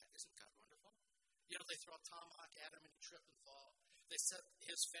 oh, Dad, isn't God wonderful? They throw a tomahawk at him and he'd trip and fall. They set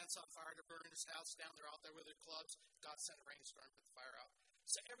his fence on fire to burn his house down. They're out there with their clubs. God sent a rainstorm, put the fire out.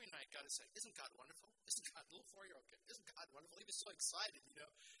 So every night God would say, isn't God wonderful? Isn't God, little 4-year-old kid, isn't God wonderful? He was so excited,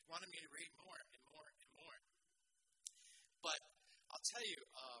 wanted me to read more and more and more. But I'll tell you,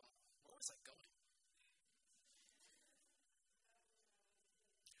 where was I going?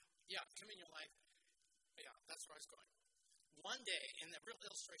 Yeah, come in your life. Yeah, that's where I was going. One day, and the real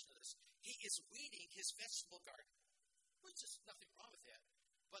illustration of this, he is weeding his vegetable garden, which is nothing wrong with that.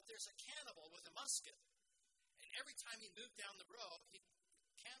 But there's a cannibal with a musket. And every time he moved down the road,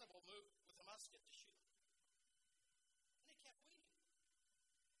 cannibal moved with a musket to shoot him. And he kept weeding.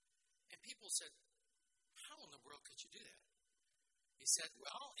 And people said, how in the world could you do that? He said,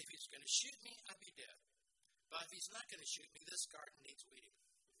 well, if he's going to shoot me, I'd be dead. But if he's not going to shoot me, this garden needs weeding.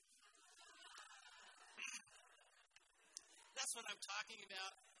 That's what I'm talking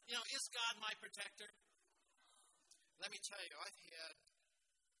about. Is God my protector? Let me tell you, I've had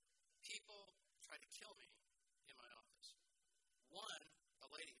people try to kill me in my office. One, a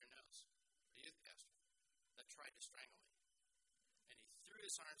lady here knows, a youth pastor, that tried to strangle me. And he threw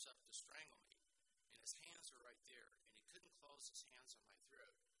his arms up to strangle me, and his hands were right there, and he couldn't close his hands on my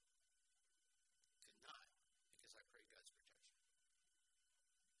throat. Could not, because I prayed God's protection.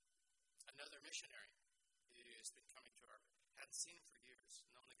 Another missionary who's been coming to our, hadn't seen him for years,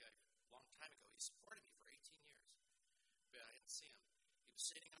 known the guy a long time ago. He supported me for 18 years, but I didn't see him. He was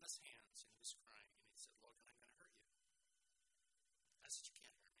sitting on his hands, and he was crying, and he said, Logan, I'm going to hurt you. I said, you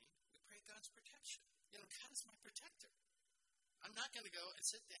can't hurt me. We pray God's protection. God is my protector. I'm not going to go and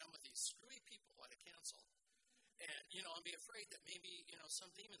sit down with these screwy people at a council and, and be afraid that maybe, some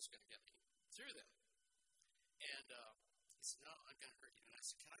demon's going to get me through them. And he said, no, I'm going to hurt you. And I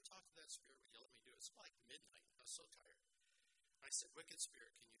said, can I talk to that spirit? Will you let me do it? It's like midnight. I was so tired. I said, wicked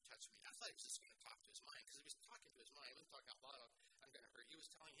spirit, can you touch me? I thought he was just going to talk to his mind, because he was talking to his mind. He wasn't talking out loud. I'm going to hurt you. He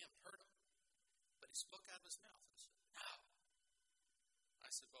was telling him to hurt him. But he spoke out of his mouth and said, no. I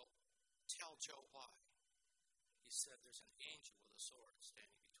said, well, tell Joe why. He said, there's an angel with a sword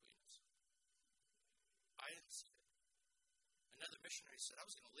standing between us. I didn't see it. Another missionary said, I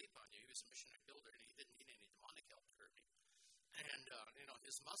was going to leap on you. He was a missionary builder, and he didn't need any demonic help to hurt me. And,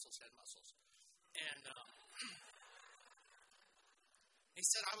 his muscles had muscles. And he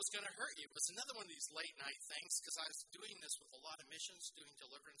said, I was going to hurt you. It was another one of these late night things, because I was doing this with a lot of missions, doing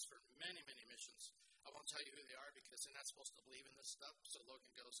deliverance for many, many missions. I won't tell you who they are, because they're not supposed to believe in this stuff. So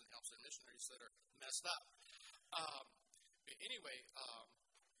Logan goes and helps the missionaries that are messed up. But anyway,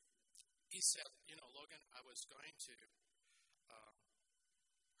 he said, Logan, I was going to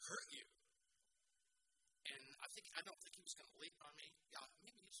hurt you. And I don't think he was going to leap on me. Yeah,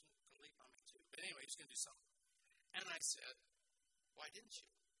 maybe he was going to leap on me too. But anyway, he was going to do something. And I said, why didn't you?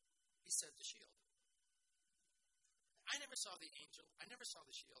 He said, the shield. I never saw the angel. I never saw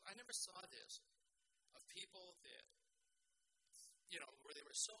the shield. I never saw this of people that, where they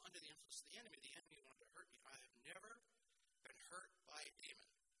were so under the influence of the enemy wanted to hurt me. I have never been hurt by a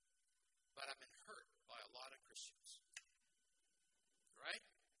demon, but I've been hurt by a lot of Christians. Right?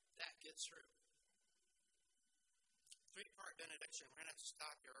 That gets through. 3-part benediction. We're going to have to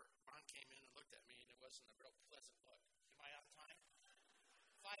stop here. Ron came in and looked at me, and it wasn't a real pleasant look. Am I out of time?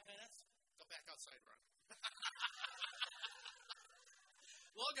 5 minutes? Go back outside, Ron.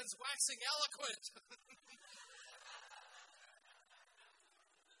 Logan's waxing eloquent.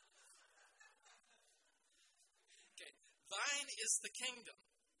 Okay. Thine is the kingdom.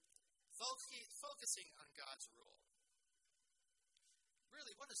 Focusing on God's rule.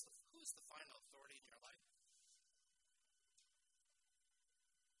 Really, who is the final authority in your life?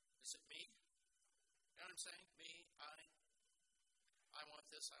 Is it me? You know what I'm saying? Me, I want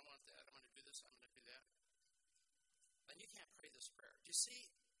this, I want that, I'm going to do this, I'm going to do that. And you can't pray this prayer. Do you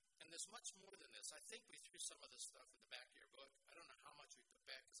see? And there's much more than this. I think we threw some of this stuff in the back of your book. I don't know how much we put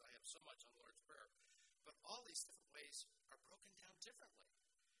back, because I have so much on the Lord's Prayer. But all these different ways are broken down differently.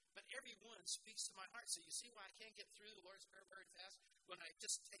 But every one speaks to my heart. So you see why I can't get through the Lord's Prayer very fast? When I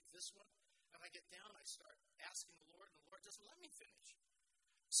just take this one, and I get down, I start asking the Lord, and the Lord doesn't let me finish.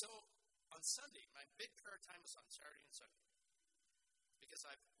 So on Sunday, my big prayer time is on Saturday and Sunday, because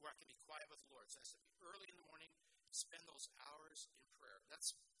where I can be quiet with the Lord. So it has to be early in the morning, spend those hours in prayer.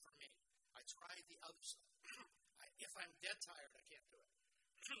 That's for me. I try the other stuff. If I'm dead tired, I can't do it.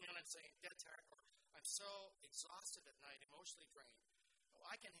 You know what I'm saying? Dead tired. Or I'm so exhausted at night, emotionally drained. Oh,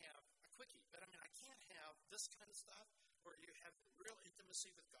 I can have a quickie, but I can't have this kind of stuff where you have real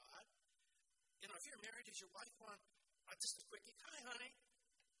intimacy with God. If you're married, does your wife want just a quickie? Hi, honey.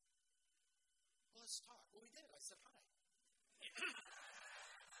 Well, let's talk. Well, we did. I said hi.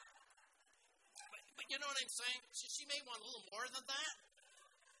 But you know what I'm saying? She may want a little more than that.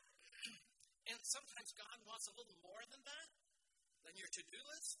 And sometimes God wants a little more than that, than your to-do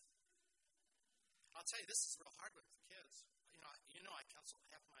list. I'll tell you, this is a real hard one for kids. I counsel,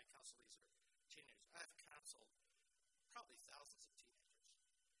 half of my counselees are teenagers. I have counseled probably thousands of teenagers.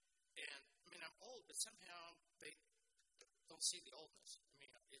 And, I'm old, but somehow they don't see the oldness.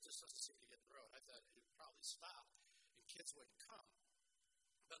 It just doesn't seem to get the road. I thought it would probably stop and kids wouldn't come.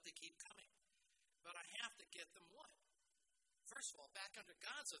 But they keep coming. But I have to get them what? First of all, back under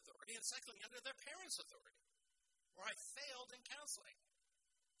God's authority, and secondly, under their parents' authority. Or I failed in counseling.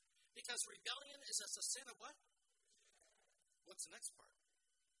 Because rebellion is as a sin of what? What's the next part?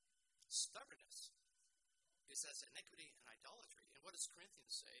 Stubbornness is as iniquity and idolatry. And what does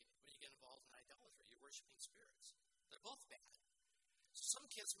Corinthians say when you get involved in idolatry? You're worshiping spirits. They're both bad. So some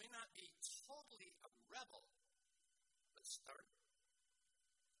kids may not be totally a rebel, but stubborn.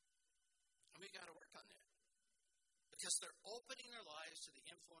 And we got to work on that. Because they're opening their lives to the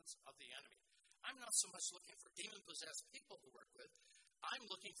influence of the enemy. I'm not so much looking for demon-possessed people to work with. I'm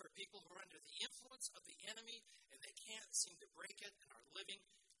looking for people who are under the influence of the enemy and they can't seem to break it and are living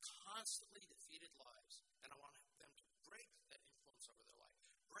constantly defeated lives. And I want them to break that influence over their life,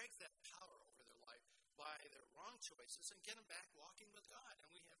 break that power over their life by their wrong choices and get them back walking with God. And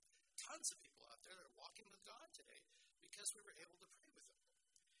we have tons of people out there that are walking with God today because we were able to pray with them.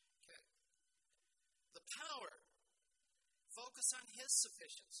 Okay. The power. Focus on His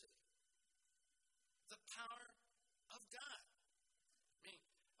sufficiency. The power of God.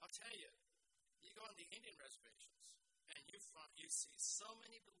 I'll tell you, you go on the Indian reservations, and you see so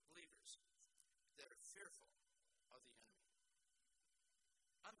many believers that are fearful of the enemy.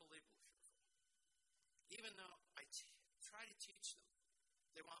 Unbelievably fearful. Even though I try to teach them,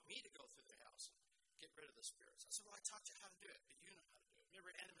 they want me to go through their house and get rid of the spirits. I said, well, I taught you how to do it, but you know how to do it.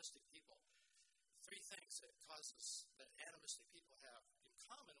 Remember, animistic people, 3 things that animistic people have in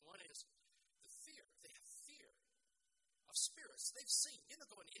common. One is the fear. They have fear of spirits. They've seen,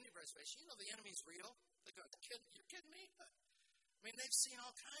 go on Indian reservation, the enemy's real. They go, you're kidding me? I mean, they've seen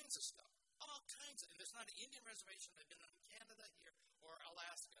all kinds of stuff. All kinds of, and there's not an Indian reservation, I've been in Canada here or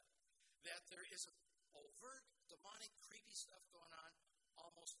Alaska, that there isn't overt, demonic, creepy stuff going on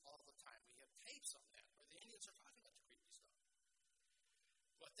almost all the time. We have tapes on that where the Indians are talking about the creepy stuff.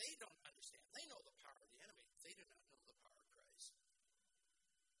 What they don't understand, they know the power of the enemy. They do not know the power of Christ.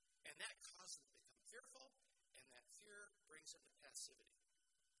 And that causes them to become fearful, and that fear brings them to passivity.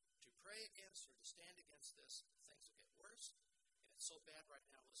 To pray against or to stand against this, things will get worse, and it's so bad right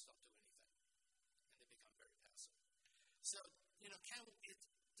now, let's don't do anything. And they become very passive. So,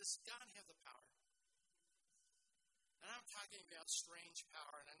 does God have the power? And I'm talking about strange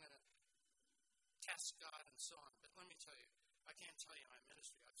power, and I'm going to test God and so on. But let me tell you, I can't tell you in my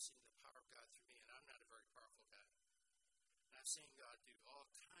ministry, I've seen the power of God through me, and I'm not a very powerful guy. And I've seen God do all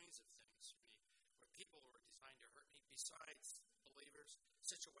kinds of things for me, where people were designed to hurt me, besides believers,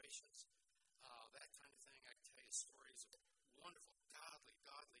 situations, that kind of thing. I can tell you stories of wonderful, godly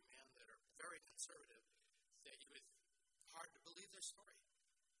men that are very conservative, that you would hard to believe their story,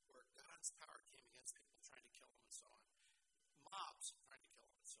 where God's power came against people trying to kill them and so on. Mobs trying to kill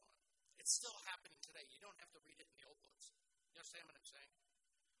them and so on. It's still happening today. You don't have to read it in the old books. You understand what I'm saying?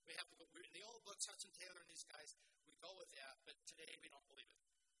 We have to go in the old books, Hudson Taylor and these guys, we go with that, but today we don't believe it.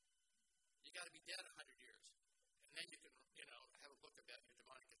 You got to be dead 100 years. And then you can, have a book about your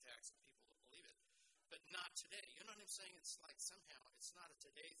demonic attacks and people that believe it. But not today. You know what I'm saying? It's like somehow it's not a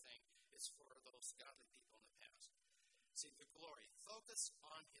today thing. It's for those godly people in the past. See, the glory. Focus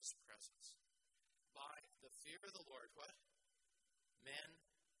on His presence. By the fear of the Lord, what? Men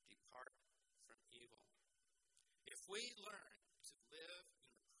depart from evil. If we learn to live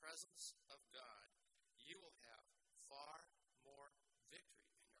in the presence of God, you will have far more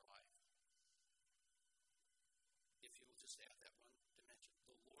victory in your life. If you will just add that one dimension.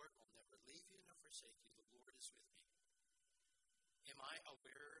 The Lord will never leave you nor forsake you. The Lord is with me. Am I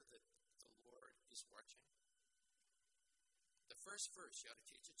aware that the Lord is watching? The first verse you ought to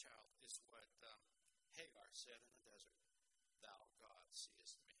teach a child is what Hagar said in the desert. Thou, God,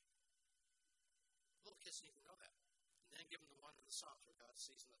 seest me. Little kids need to know that. And then give them the one in the Psalms where God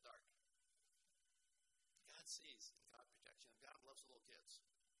sees in the dark. God sees and God protects you. And God loves little kids.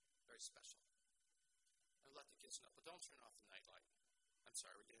 Very special. And let the kids know. But don't turn off the nightlight. I'm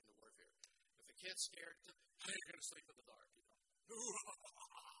sorry, we're getting into warfare. If a kid's scared, how are you going to sleep in the dark?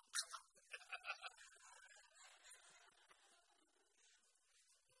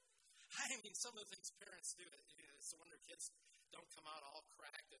 I mean, some of the things parents do, it's when their kids don't come out all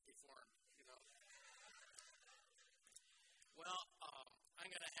cracked and deformed, Well, I'm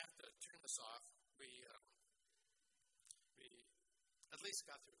going to have to turn this off. We at least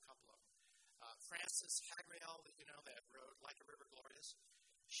got through a couple of them. Frances Hagrael, that wrote Like a River Glorious,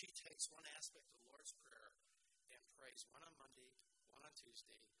 she takes one aspect of the Lord's Prayer and prays one on Monday, one on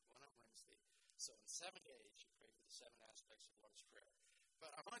Tuesday, one on Wednesday. So in 7 days, you pray for the 7 aspects of the Lord's Prayer.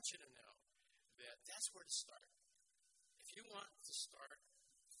 But I want you to know that that's where to start. If you want to start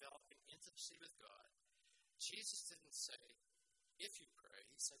developing intimacy with God, Jesus didn't say, if you pray.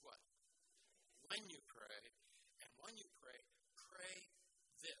 He said what? When you pray. And when you pray, pray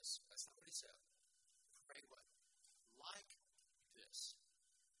this. That's not what he said. Pray what? Like this.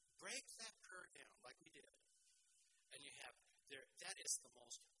 Break that prayer down like we did. And you have there. That is the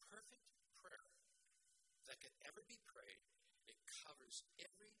most perfect prayer that could ever be prayed. It covers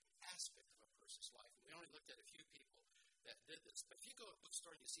every aspect of a person's life. We only looked at a few people that did this. But if you go to a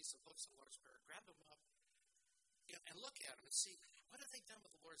bookstore and you see some books on the Lord's Prayer, grab them up and look at them and see what have they done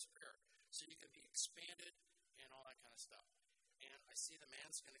with the Lord's Prayer so you can be expanded and all that kind of stuff. And I see the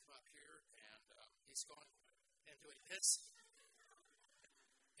man's going to come up here and he's going and doing this.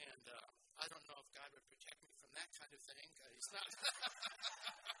 And I don't know if God would protect me from that kind of thing. He's not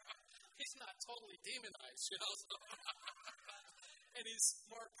he's not totally demonized, So and he's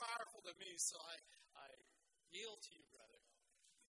more powerful than me, so I yield to you,